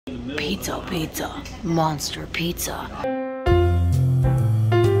Pizza, pizza, monster pizza.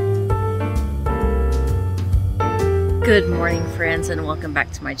 Good morning, friends, and welcome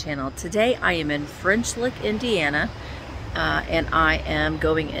back to my channel. Today I am in French Lick, Indiana, and I am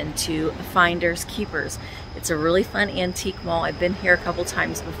going into Finders Keepers. It's a really fun antique mall. I've been here a couple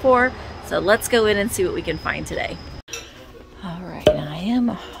times before, so let's go in and see what we can find today. All right, I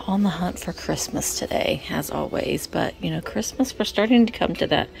am on the hunt for Christmas today, as always, but you know, Christmas, we're starting to come to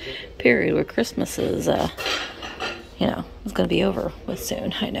that period where Christmas is, you know, it's going to be over with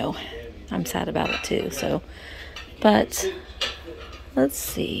soon. I know, I'm sad about it too, so, but let's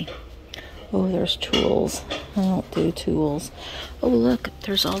see. Oh, there's tools. I don't do tools. Oh, look,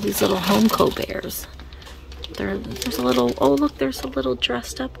 there's all these little Homeco bears. There's a little, oh look, there's a little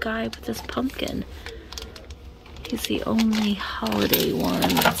dressed up guy with his pumpkin. He's the only holiday one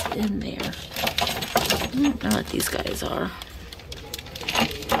that's in there. I don't know what these guys are. I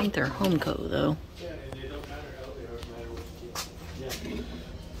think they're Homeco though.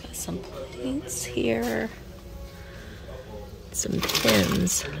 Got some plates here. Some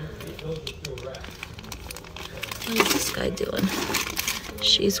pins. What is this guy doing?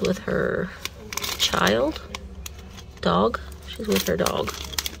 She's with her child? Dog? She's with her dog.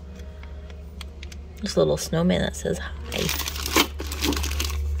 There's a little snowman that says hi.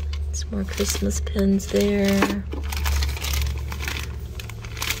 Some more Christmas pins there.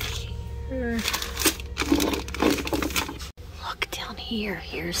 Here. Look down here.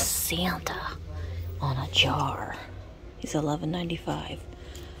 Here's Santa on a jar. He's $11.95. I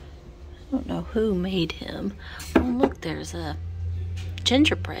don't know who made him. Oh, look, there's a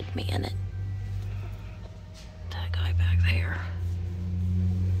gingerbread man. That guy back there.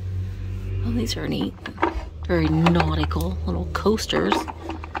 Oh, these are neat. Very nautical little coasters.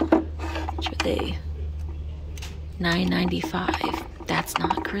 Which are they? $9.95. That's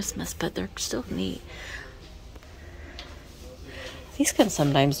not Christmas, but they're still neat. These can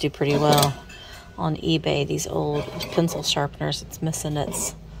sometimes do pretty well on eBay. These old pencil sharpeners. It's missing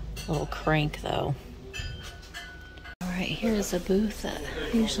its little crank though. All right, here's a booth that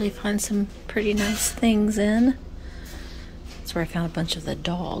I usually find some pretty nice things in. That's where I found a bunch of the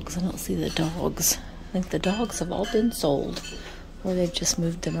dogs. I don't see the dogs. I think the dogs have all been sold, or they've just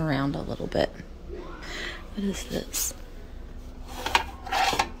moved them around a little bit. What is this?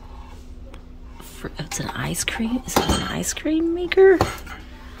 It's an ice cream. Is it an ice cream maker?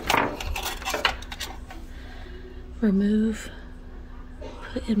 Remove,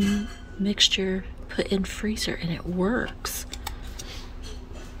 put in mixture, put in freezer, and it works.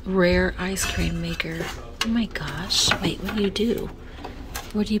 Rare ice cream maker. Oh my gosh. Wait, what do?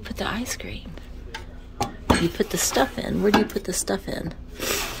 Where do you put the ice cream? You put the stuff in. Where do you put the stuff in?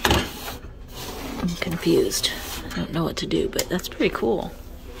 I'm confused. I don't know what to do, but that's pretty cool.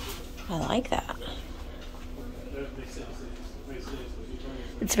 I like that.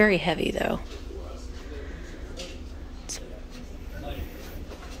 It's very heavy though.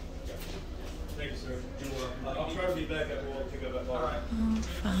 Oh,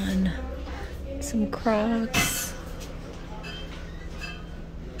 fun. Some Crocs.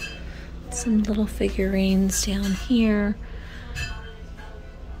 Some little figurines down here.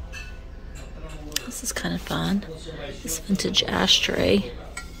 This is kind of fun. This vintage ashtray.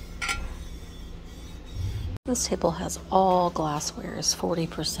 This table has all glassware is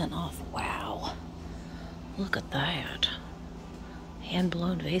 40% off. Wow. Look at that.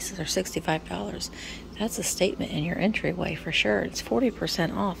 Hand-blown vases are $65. That's a statement in your entryway for sure. It's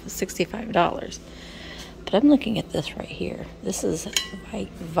 40% off. It's $65. But I'm looking at this right here. This is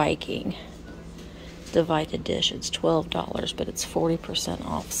Viking divided dish. It's $12, but it's 40%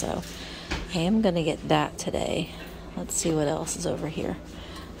 off. So I am going to get that today. Let's see what else is over here.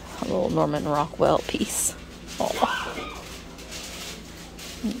 A little Norman Rockwell piece. Oh.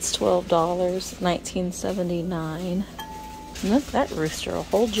 It's $12, $19.79. Look, that rooster will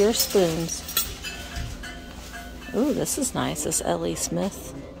hold your spoons. Ooh, this is nice. This Ellie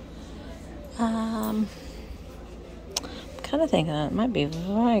Smith. I'm kind of thinking that it might be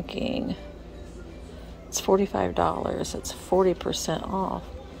Viking. It's $45. It's 40% off.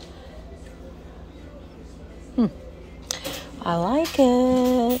 I like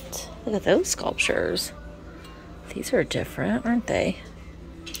it. Look at those sculptures. These are different, aren't they?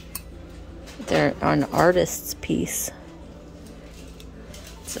 They're an artist's piece.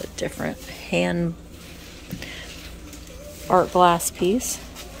 It's a different hand art glass piece.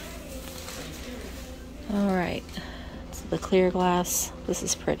 All right, it's the clear glass. This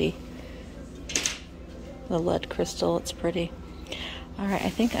is pretty. The lead crystal, it's pretty. All right, I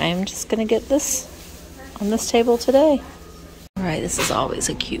think I'm just gonna get this on this table today. All right, this is always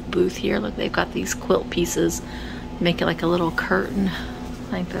a cute booth here. Look, they've got these quilt pieces. Make it like a little curtain.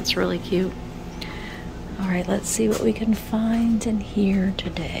 I think that's really cute. All right, let's see what we can find in here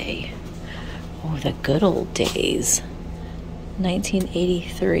today. Oh, the good old days.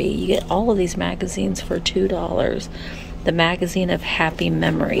 1983. You get all of these magazines for $2. The Magazine of Happy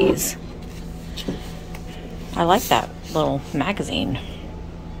Memories. I like that little magazine.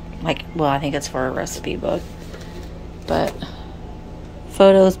 Like, well, I think it's for a recipe book. But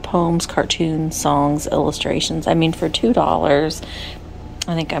photos, poems, cartoons, songs, illustrations. I mean, for $2,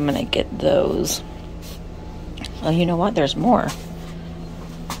 I think I'm going to get those. Oh, you know what? There's more.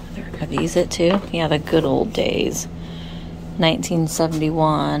 Are these it too? Yeah, the good old days.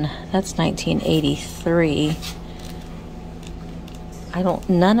 1971. That's 1983.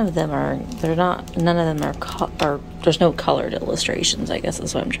 None of them are, there's no colored illustrations, I guess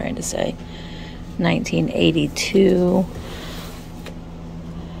is what I'm trying to say. 1982.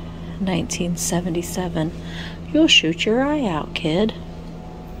 1977. You'll shoot your eye out, kid.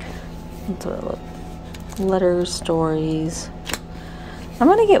 That's what it looks. Letters, stories. I'm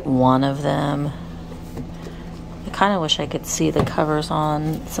gonna get one of them. I kind of wish I could see the covers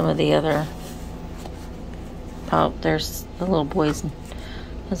on some of the other. Oh, there's the little boy's.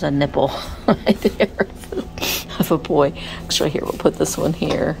 There's a nipple right there of a boy. Actually, here, we'll put this one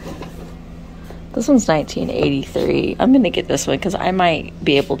here. This one's 1983. I'm gonna get this one because I might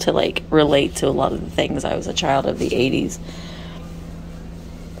be able to like relate to a lot of the things. I was a child of the 80s.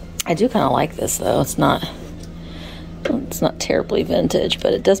 I do kind of like this though. It's not terribly vintage,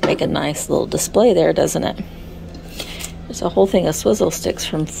 but it does make a nice little display there, doesn't it? There's a whole thing of swizzle sticks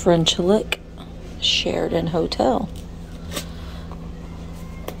from French Lick Sheridan Hotel.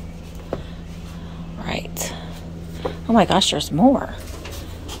 Right. Oh my gosh, there's more.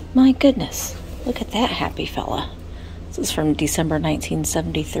 My goodness. Look at that happy fella. This is from December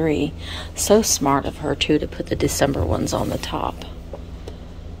 1973. So smart of her too to put the December ones on the top.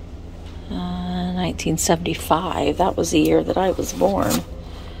 1975. That was the year that I was born.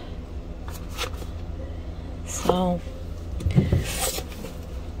 So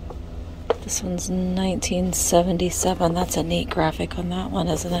this one's 1977. That's a neat graphic on that one,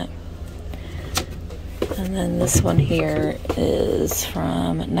 isn't it? And then this one here is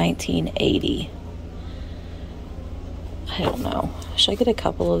from 1980. I don't know. Should I get a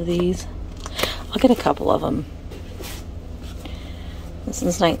couple of these? I'll get a couple of them. This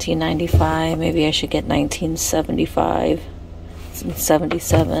is 1995. Maybe I should get 1975. This is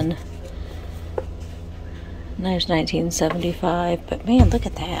 77. And there's 1975. But man, look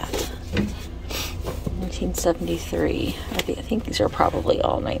at that. 1973. I think these are probably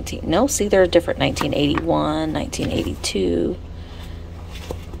all 19. No, see, they're different. 1981, 1982.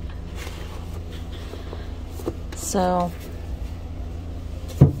 So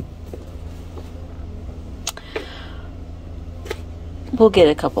we'll get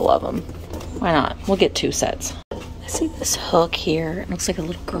a couple of them. Why not? We'll get 2 sets. I see this hook here. It looks like a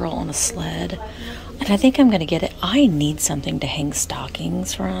little girl on a sled. And I think I'm going to get it. I need something to hang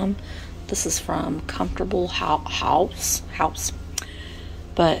stockings from. This is from Comfortable House.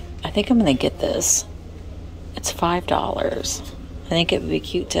 But I think I'm going to get this. It's $5. I think it would be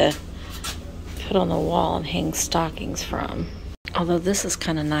cute to put on the wall and hang stockings from. Although this is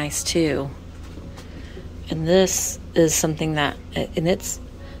kind of nice too. And this is something that, and it's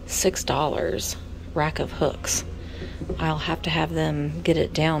 $6, rack of hooks. I'll have to have them get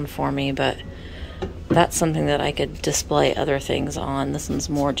it down for me, but that's something that I could display other things on. This one's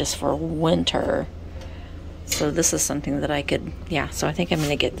more just for winter. So this is something that I could, yeah, so I think I'm going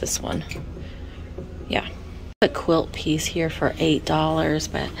to get this one. Yeah. A quilt piece here for $8,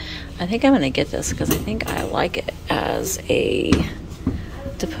 but I think I'm going to get this because I think I like it as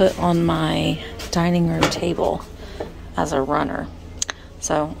to put on my dining room table as a runner.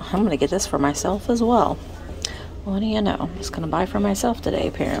 So I'm going to get this for myself as well. What do you know? I'm just going to buy for myself today,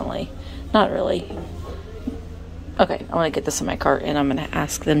 apparently. Not really. Okay, I'm going to get this in my cart and I'm going to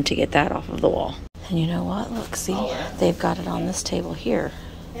ask them to get that off of the wall. And you know what? Look, see? They've got it on this table here.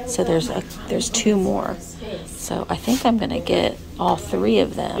 So there's 2 more. So I think I'm going to get all 3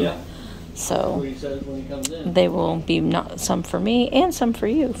 of them. So they will be some for me and some for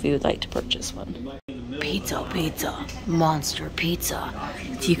you if you would like to purchase one. Pizza, monster pizza.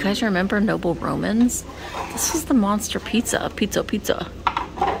 Do you guys remember Noble Romans? This is the monster pizza.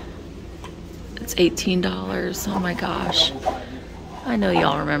 It's $18. Oh my gosh. I know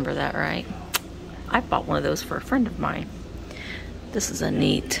y'all remember that, right? I bought one of those for a friend of mine. This is a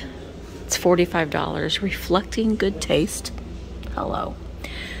neat. It's $45, reflecting good taste. Hello.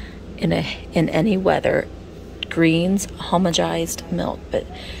 In any weather, greens, homogenized milk. But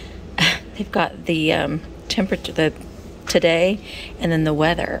they've got the temperature, the today, and then the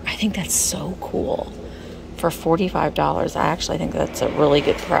weather. I think that's so cool. For $45, I actually think that's a really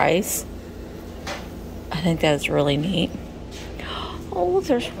good price. I think that's really neat. Oh,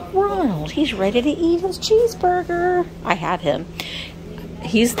 there's Ronald. He's ready to eat his cheeseburger. I had him.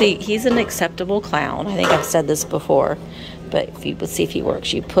 He's an acceptable clown. I think I've said this before, but if you would see if he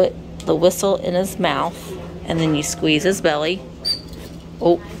works, you put the whistle in his mouth, and then you squeeze his belly.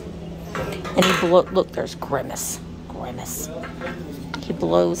 Oh, and he look, there's Grimace. Grimace. He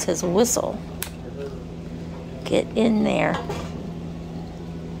blows his whistle. Get in there.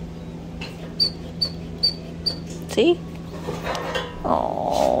 See?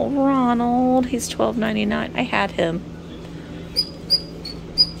 Oh, Ronald. He's $12.99. I had him.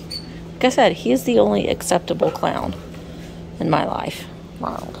 Like I said, he is the only acceptable clown in my life.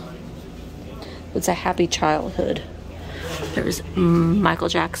 Ronald. It's a happy childhood. There's Michael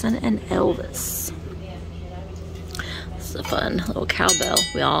Jackson and Elvis. This is a fun little cowbell.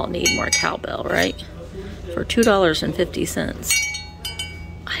 We all need more cowbell, right? For $2.50.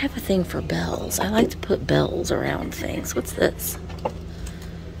 I have a thing for bells. I like to put bells around things. What's this?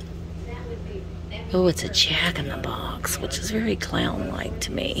 Oh, it's a Jack-in-the-Box, which is very clown-like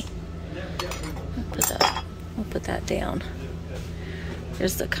to me. I'll put that down.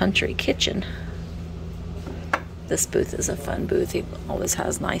 Here's the country kitchen. This booth is a fun booth. He always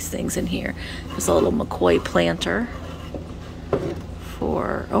has nice things in here. There's a little McCoy planter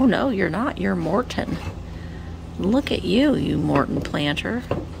for, oh no, you're not. You're Morton. Look at you, you Morton planter,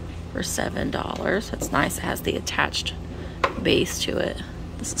 for $7. That's nice. It has the attached base to it.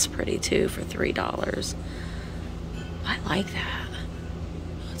 This is pretty too for $3. I like that.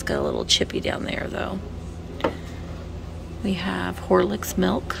 It's got a little chippy down there though. We have Horlicks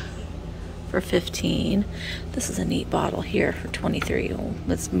milk for $15. This is a neat bottle here for $23. Oh,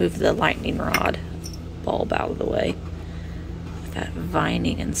 let's move the lightning rod bulb out of the way. With that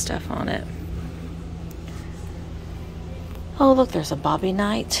vining and stuff on it. Oh, look, there's a Bobby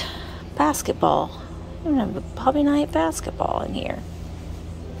Knight basketball. I don't have a Bobby Knight basketball in here.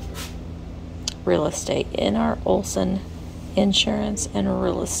 Real estate. N.R. Olson Insurance and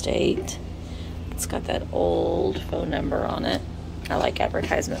Real Estate. It's got that old phone number on it. I like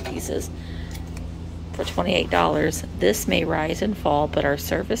advertisement pieces. For $28. This may rise and fall, but our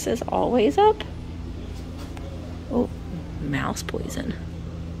service is always up. Oh, mouse poison.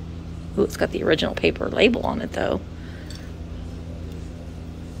 Oh, it's got the original paper label on it, though.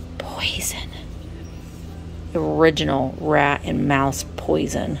 Poison. Original rat and mouse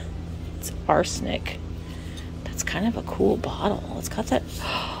poison. It's arsenic. That's kind of a cool bottle. It's got that.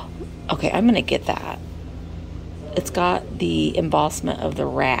 Okay, I'm gonna get that. It's got the embossment of the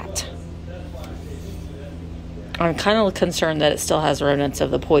rat. I'm kind of concerned that it still has remnants of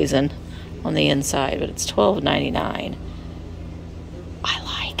the poison on the inside, but it's $12.99. I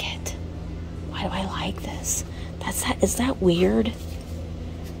like it. Why do I like this? Is that weird?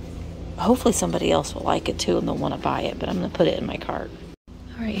 Hopefully somebody else will like it too and they'll want to buy it, but I'm going to put it in my cart.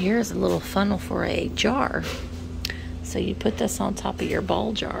 All right, here's a little funnel for a jar. So you put this on top of your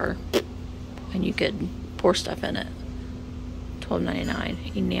ball jar and you could pour stuff in it.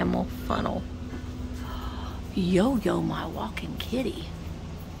 $12.99. Enamel funnel. Yo-Yo, my walking kitty.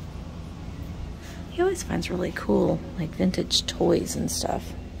 He always finds really cool, like vintage toys and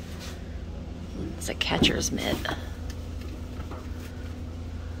stuff. It's a catcher's mitt.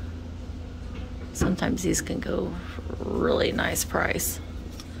 Sometimes these can go for a really nice price.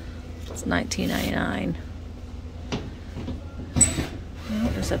 It's $19.99.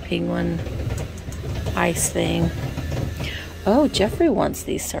 There's a penguin ice thing. Oh, Jeffrey wants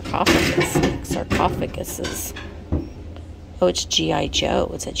these sarcophaguses. Oh, it's G.I.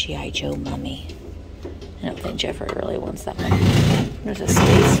 Joe. It's a G.I. Joe mummy. I don't think Jeffrey really wants that one. There's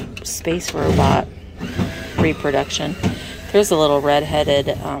a space robot reproduction. There's a little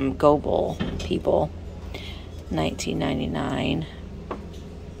red-headed Goebel people. $19.99.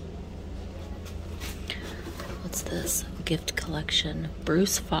 What's this? Gift collection.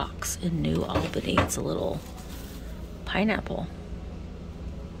 Bruce Fox in New Albany. It's a little pineapple.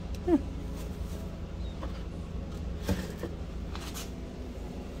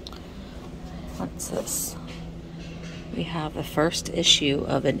 What's this? We have the first issue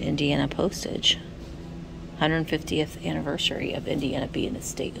of an Indiana postage. 150th anniversary of Indiana being a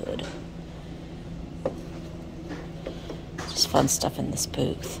statehood. Just fun stuff in this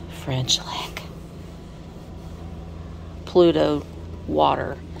booth. French lick. Pluto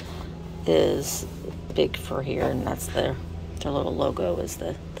water is big for here, and that's their little logo is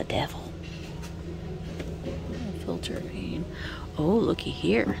the devil. turpene. Oh, looky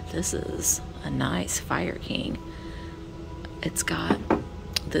here. This is a nice Fire King. It's got,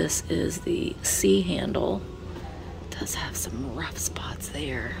 this is the C handle. It does have some rough spots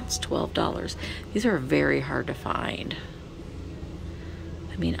there. It's $12. These are very hard to find.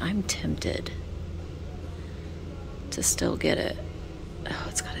 I mean, I'm tempted to still get it. Oh,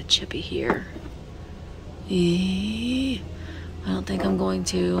 it's got a chippy here. I don't think I'm going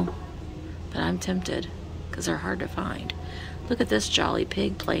to, but I'm tempted because they're hard to find. Look at this jolly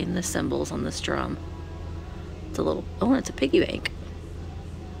pig playing the cymbals on this drum. It's a little, oh, it's a piggy bank.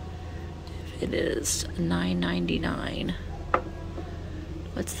 It is $9.99.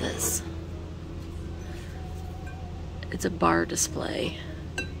 What's this? It's a bar display.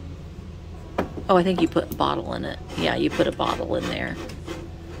 Oh, I think you put a bottle in it. Yeah, you put a bottle in there.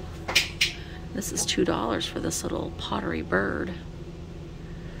 This is $2 for this little pottery bird.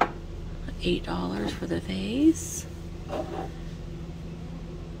 $8 for the vase.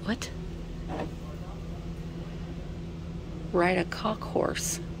 What? Ride a cock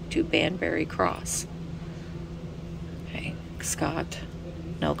horse to Banbury Cross. Okay, Scott,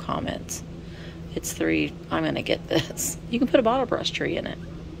 no comments. It's $3. I'm gonna get this. You can put a bottle brush tree in it.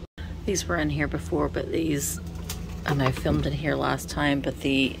 These were in here before, but these, and I filmed it here last time, but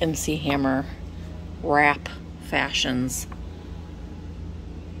the MC Hammer wrap fashions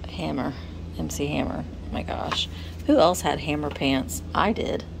hammer, MC Hammer. Oh my gosh. Who else had hammer pants? I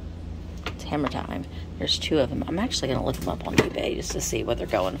did. It's hammer time. There's 2 of them. I'm actually going to look them up on eBay just to see what they're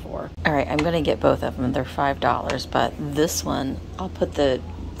going for. All right, I'm going to get both of them. They're $5, but this one, I'll put the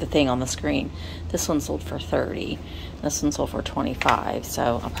thing on the screen. This one sold for $30. This one sold for $25.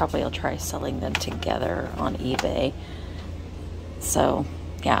 So I'll try selling them together on eBay. So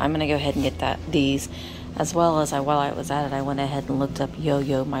yeah, I'm going to go ahead and get these. As well as while I was at it, I went ahead and looked up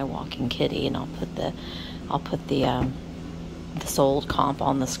Yo-Yo My Walking Kitty, and I'll put the sold comp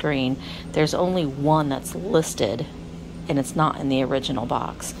on the screen. There's only one that's listed, and it's not in the original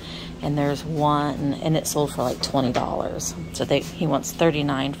box. And there's one, and it sold for like $20. So he wants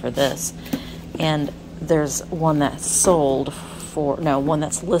 $39 for this. And there's one that's sold for, no, one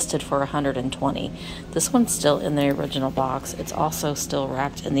that's listed for $120. This one's still in the original box. It's also still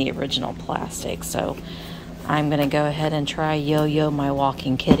wrapped in the original plastic. So I'm gonna go ahead and try Yo-Yo My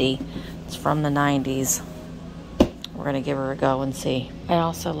Walking Kitty. It's from the 90s. We're gonna give her a go and see. I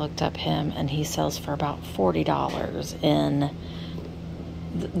also looked up him, and he sells for about $40 in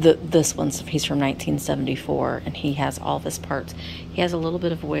this one's, he's from 1974, and he has all of his parts. He has a little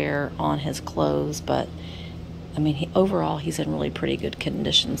bit of wear on his clothes, but I mean, overall he's in really pretty good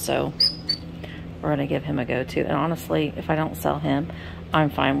condition. So we're gonna give him a go too. And honestly, if I don't sell him, I'm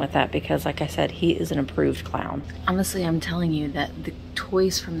fine with that, because like I said, he is an approved clown. Honestly, I'm telling you that the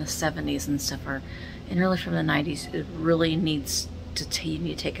toys from the 70s and stuff are, and really from the 90s, it really needs to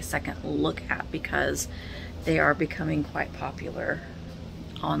take a second look at, because they are becoming quite popular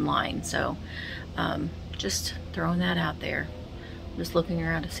online. So just throwing that out there. I'm just looking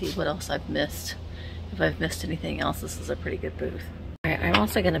around to see what else I've missed. If I've missed anything else, this is a pretty good booth. All right, I'm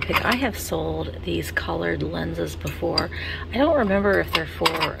also going to pick, I have sold these colored lenses before. I don't remember if they're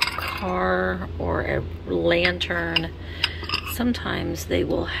for a car or a lantern. Sometimes they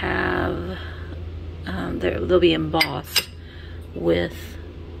will have, they'll be embossed with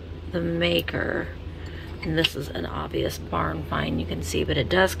the maker. And this is an obvious barn find, you can see, but it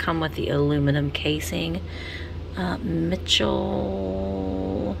does come with the aluminum casing. Mitchell,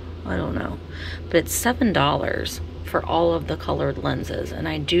 I don't know, but it's $7 for all of the colored lenses. And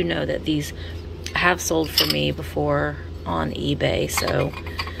I do know that these have sold for me before on eBay. So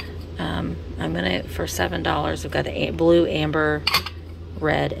I'm gonna, for $7, I've got a blue, amber,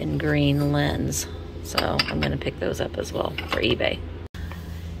 red, and green lens. So I'm gonna pick those up as well for eBay.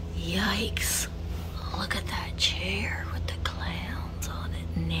 Yikes. Look at that chair with the clowns on it.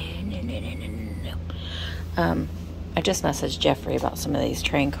 No. I just messaged Jeffrey about some of these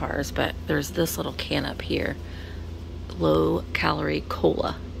train cars, but there's this little can up here. Low calorie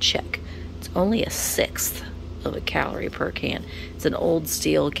cola, check. It's only 1/6 of a calorie per can. It's an old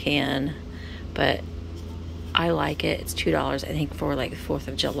steel can, but I like it. It's $2. I think for like the 4th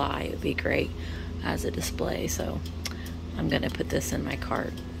of July, it would be great as a display. So I'm gonna put this in my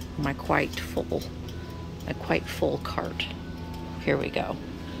cart, my quite full cart. Here we go.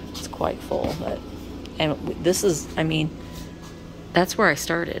 It's quite full, but, and this is, I mean, that's where I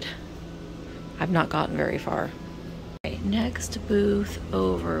started. I've not gotten very far. Okay, next booth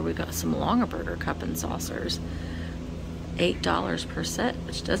over, we got some Longaberger cup and saucers. $8 per set,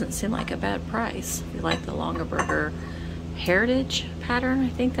 which doesn't seem like a bad price. If you like the Longaberger heritage pattern, I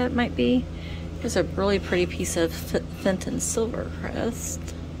think that might be. Here's a really pretty piece of Fenton silver crest.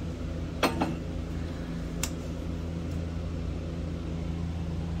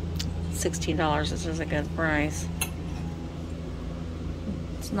 $16 is just a good price.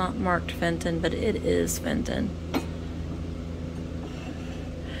 It's not marked Fenton, but it is Fenton.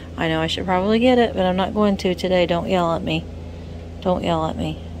 I know I should probably get it, but I'm not going to today. Don't yell at me. Don't yell at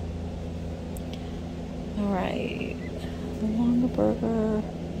me. Alright. Burger.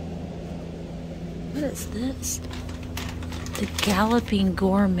 What is this? The Galloping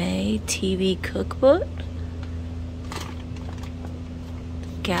Gourmet TV Cookbook?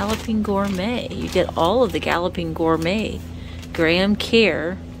 Galloping Gourmet. You get all of the Galloping Gourmet. Graham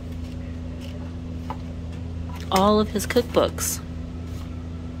Kerr. All of his cookbooks.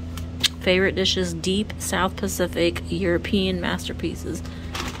 Favorite dishes, deep South Pacific European masterpieces.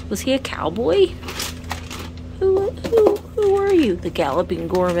 Was he a cowboy? Who are you? The Galloping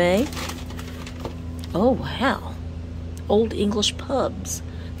Gourmet. Oh wow. Old English pubs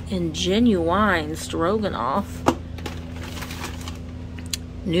and genuine stroganoff.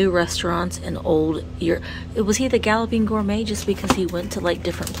 New restaurants and old Europe. Was he the Galloping Gourmet just because he went to like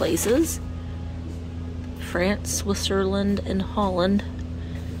different places? France, Switzerland, and Holland.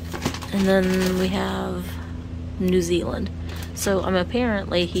 And then we have New Zealand. So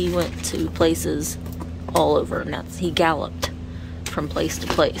apparently he went to places all over, and he galloped from place to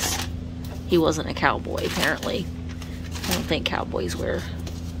place. He wasn't a cowboy, apparently. I don't think cowboys wear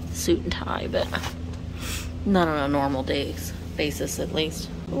suit and tie, but not on a normal basis at least.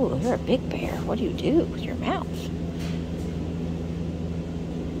 Oh, you're a big bear. What do you do with your mouth?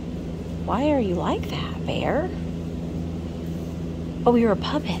 Why are you like that, bear? Oh, you're a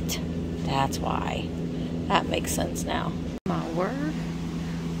puppet. That's why. That makes sense now. My word.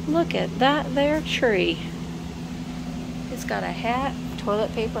 Look at that there tree. It's got a hat,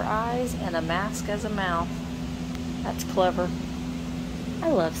 toilet paper eyes, and a mask as a mouth. That's clever. I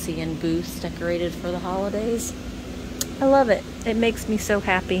love seeing booths decorated for the holidays. I love it. It makes me so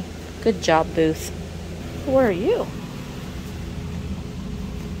happy. Good job, booth. Where are you?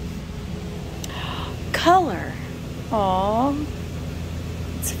 Color. Aww.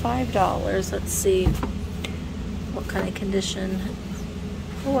 It's $5. Let's see what kind of condition.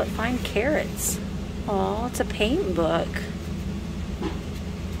 Oh, what fine carrots. Oh, it's a paint book.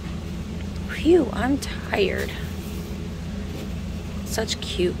 Phew, I'm tired. Such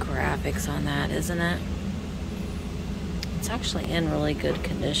cute graphics on that, isn't it? It's actually in really good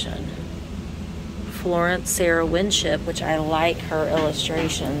condition. Florence Sarah Winship, which I like her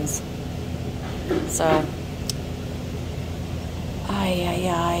illustrations. So,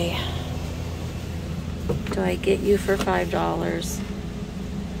 do I get you for $5?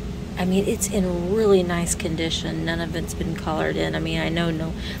 I mean, it's in really nice condition. None of it's been colored in. I mean, I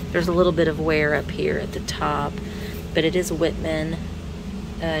know there's a little bit of wear up here at the top, but it is Whitman.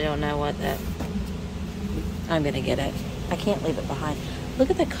 I don't know what that. I'm gonna get it. I can't leave it behind. Look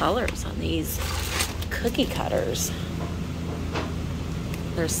at the colors on these cookie cutters.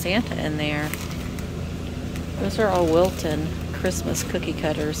 There's Santa in there. Those are all Wilton Christmas cookie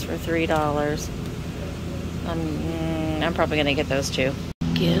cutters for $3. I'm probably gonna get those too.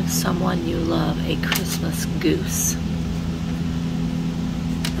 Give someone you love a Christmas goose.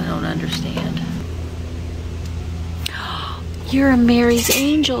 I don't understand. You're a Mary's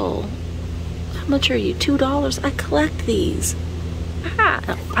Angel. How much are you? $2? I collect these.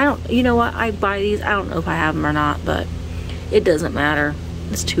 I don't, you know what? I buy these. I don't know if I have them or not, but it doesn't matter.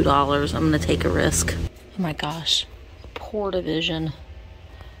 It's $2. I'm gonna take a risk. Oh my gosh. Portavision.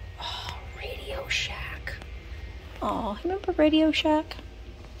 Oh, Radio Shack. Oh, remember Radio Shack?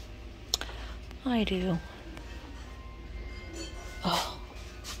 I do. Oh,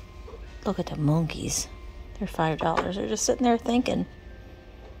 look at the monkeys. They're $5. They're just sitting there thinking.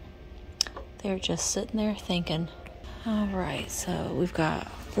 They're just sitting there thinking. All right, so we've got,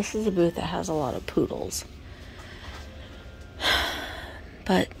 this is a booth that has a lot of poodles.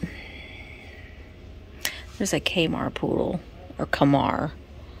 But there's a Kmart poodle, or Kamar.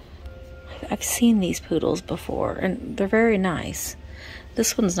 I've seen these poodles before, and they're very nice.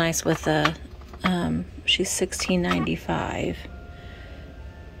 This one's nice with a, she's $16.95.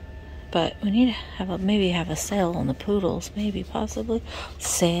 But we need to have maybe have a sale on the poodles, maybe, possibly.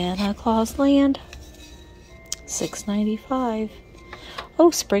 Santa Claus Land, $6.95.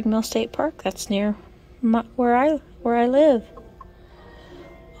 Oh, Spring Mill State Park. That's near where I live. Oh,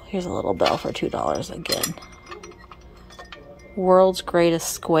 here's a little bell for $2 again. World's Greatest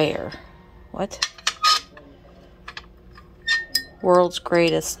Square. What? World's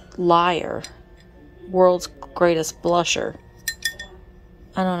Greatest Liar. World's Greatest Blusher.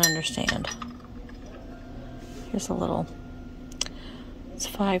 I don't understand. Here's a little, it's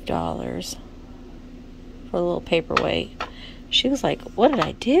 $5 for a little paperweight. She was like, what did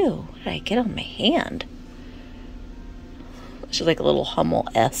I do? What did I get on my hand? She's like a little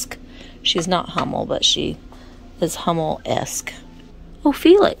Hummel-esque. She's not Hummel, but she is Hummel-esque. Oh,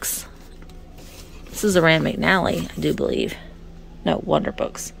 Felix. This is a Rand McNally, I do believe. No, Wonder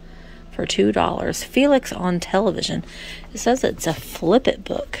Books. For $2. Felix on television. It says it's a flip it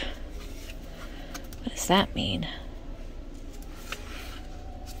book. What does that mean?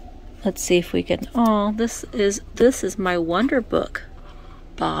 Let's see if we can. Oh, this is my Wonder Book,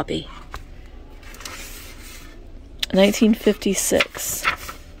 Bobby. 1956.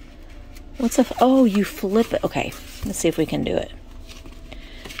 What's a? Oh, you flip it. Okay, let's see if we can do it.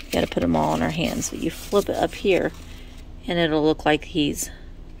 You got to put them all in our hands, but you flip it up here, and it'll look like he's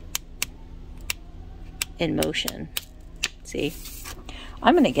in motion. See?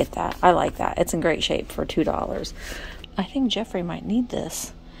 I'm gonna get that. I like that. It's in great shape for $2. I think Jeffrey might need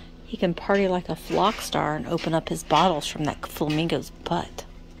this. He can party like a flock star and open up his bottles from that flamingo's butt.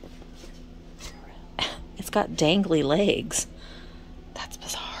 It's got dangly legs. That's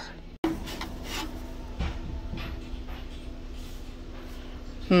bizarre.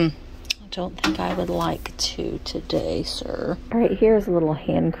 I don't think I would like to today, sir. All right, here's a little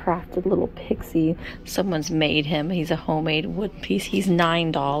handcrafted little pixie. Someone's made him. He's a homemade wood piece. He's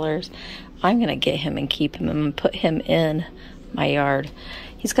 $9. I'm gonna get him and keep him and put him in my yard.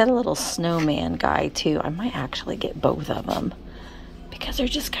 He's got a little snowman guy too. I might actually get both of them because they're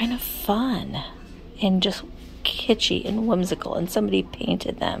just kind of fun and just kitschy and whimsical, and somebody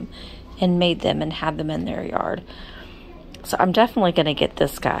painted them and made them and had them in their yard. So I'm definitely going to get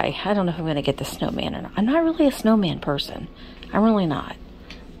this guy. I don't know if I'm going to get the snowman or not. I'm not really a snowman person. I'm really not.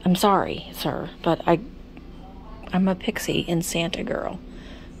 I'm sorry, sir, but I'm a pixie and Santa girl.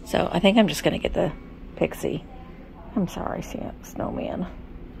 So I think I'm just going to get the pixie. I'm sorry, snowman.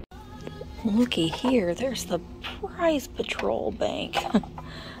 Looky here, there's the Prize Patrol Bank.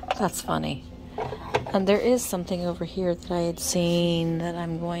 That's funny. And there is something over here that I had seen that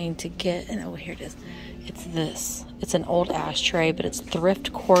I'm going to get. And oh, here it is. It's this. It's an old ashtray, but it's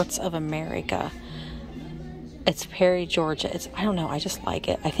Thrift Quartz of America. It's Perry, Georgia. I don't know, I just like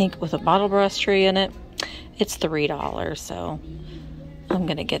it. I think with a bottle brush tree in it, it's $3, so I'm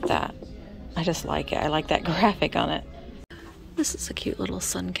gonna get that. I just like it. I like that graphic on it. This is a cute little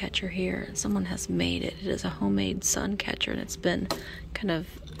sun catcher here. Someone has made it. It is a homemade sun catcher, and it's been kind of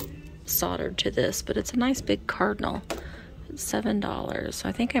soldered to this, but it's a nice big cardinal. It's $7, so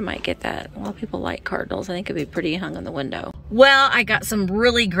I think I might get that. A lot of people like cardinals. I think it'd be pretty hung in the window. Well, I got some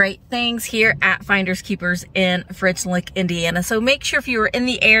really great things here at Finders Keepers in French Lick, Indiana. So make sure if you are in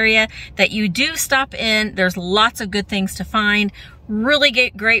the area that you do stop in. There's lots of good things to find. Really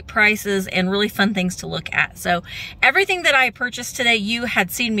get great prices and really fun things to look at. So everything that I purchased today, you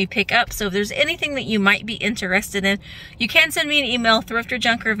had seen me pick up. So if there's anything that you might be interested in, you can send me an email,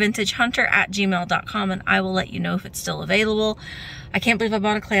 thrifterjunkervintagehunter@gmail.com, and I will let you know if it's still available. I can't believe I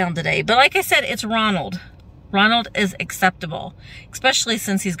bought a clown today, but like I said, it's Ronald. Ronald is acceptable, especially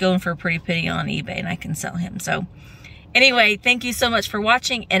since he's going for a pretty penny on eBay and I can sell him. So anyway, thank you so much for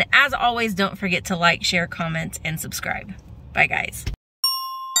watching. And as always, don't forget to like, share, comment, and subscribe. Bye, guys.